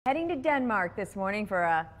heading to Denmark this morning for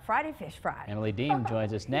a Friday fish fry. Emily Dean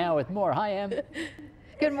joins us now with more. Hi, Em.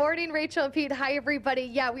 Good morning, Rachel and Pete. Hi, everybody.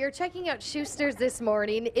 Yeah, we are checking out Suster's this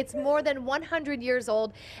morning. It's more than 100 years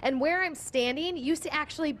old, and where I'm standing used to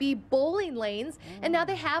actually be bowling lanes, and now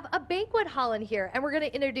they have a banquet hall in here. And we're going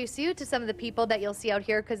to introduce you to some of the people that you'll see out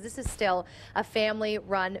here, because this is still a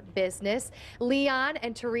family-run business. Leon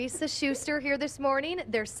and Teresa Suster here this morning,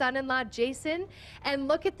 their son-in-law, Jason, and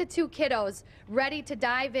look at the two kiddos ready to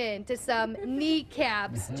dive into some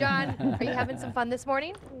kneecaps. John, are you having some fun this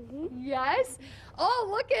morning? Yes. Oh,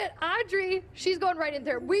 look at Audrey. She's going right in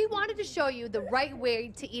there. We wanted to show you the right way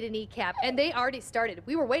to eat a kneecap, and they already started.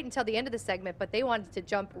 We were waiting until the end of the segment, but they wanted to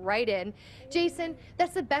jump right in. Jason,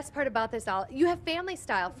 that's the best part about this all. You have family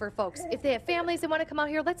style for folks. If they have families, they want to come out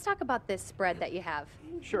here. Let's talk about this spread that you have.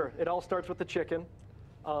 Sure. It all starts with the chicken.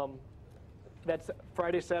 That's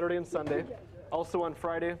Friday, Saturday, and Sunday. Also on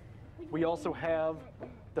Friday, we also have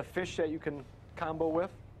the fish that you can combo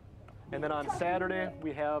with. And then on Saturday,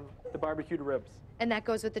 we have the barbecued ribs. And that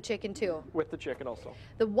goes with the chicken, too? With the chicken also.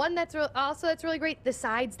 The one that's that's really great, the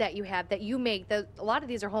sides that you have, that you make, a lot of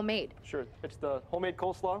these are homemade. Sure. It's the homemade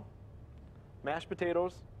coleslaw, mashed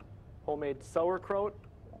potatoes, homemade sauerkraut,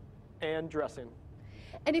 and dressing.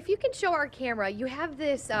 And if you can show our camera, you have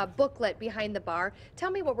this booklet behind the bar.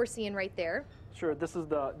 Tell me what we're seeing right there. Sure. This is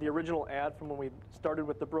the original ad from when we started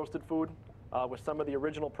with the roasted food. With some of the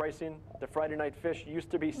original pricing. The Friday night fish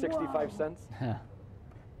used to be 65 cents.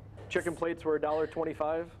 Chicken plates were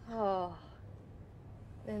 $1.25. Oh,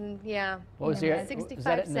 and yeah. What was the 65 was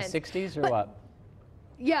that in the cents. 60s or But, what?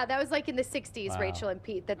 Yeah, that was like in the 60s, Wow. Rachel and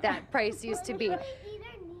Pete, that price used to be.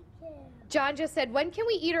 John just said, when can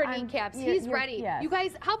we eat our kneecaps? He's ready. Yes. You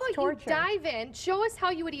guys, how about you dive in? Show us how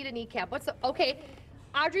you would eat a kneecap. Okay,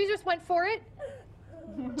 Audrey just went for it.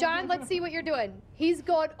 John, let's see what you're doing. He's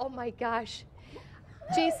going, oh my gosh.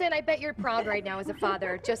 Jason, I bet you're proud right now as a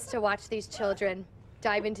father just to watch these children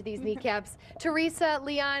dive into these kneecaps. Teresa,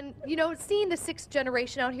 Leon, you know, seeing the sixth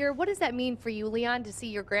generation out here, what does that mean for you, Leon, to see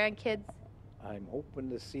your grandkids? I'm hoping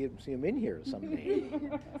to see them in here someday.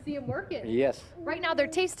 See them working? Yes. Right now they're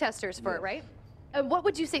taste testers for it, right? And what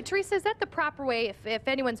would you say, Teresa, is that the proper way, if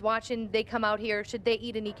anyone's watching, they come out here, should they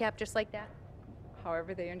eat a kneecap just like that?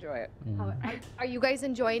 However they enjoy it. Are you guys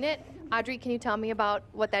enjoying it? Audrey, can you tell me about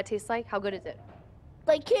what that tastes like? How good is it?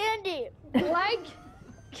 Like candy. Like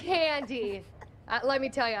candy. Let me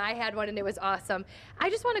tell you, I had one and it was awesome. I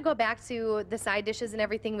just want to go back to the side dishes and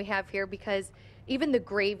everything we have here, because even the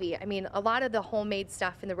gravy, I mean, a lot of the homemade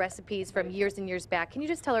stuff and the recipes from years and years back. Can you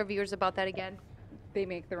just tell our viewers about that again? They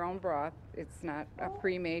make their own broth. It's not a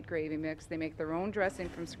pre-made gravy mix. They make their own dressing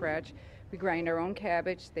from scratch. We grind our own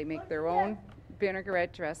cabbage. They make their own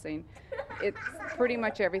vinaigrette dressing. It's pretty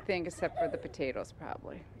much everything except for the potatoes,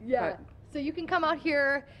 probably. Yeah. So you can come out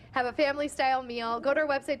here, have a family-style meal, go to our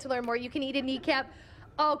website to learn more. You can eat a kneecap.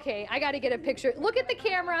 Okay, I got to get a picture. Look at the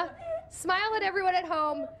camera. Smile at everyone at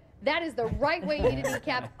home. That is the right way to eat a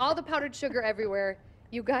kneecap. All the powdered sugar everywhere.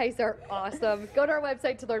 You guys are awesome. Go to our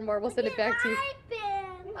website to learn more. We'll send it back to you.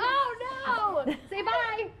 Oh, no. Say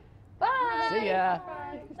bye. Bye. See ya.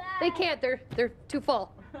 They can't. They're too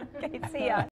full. Okay, see ya.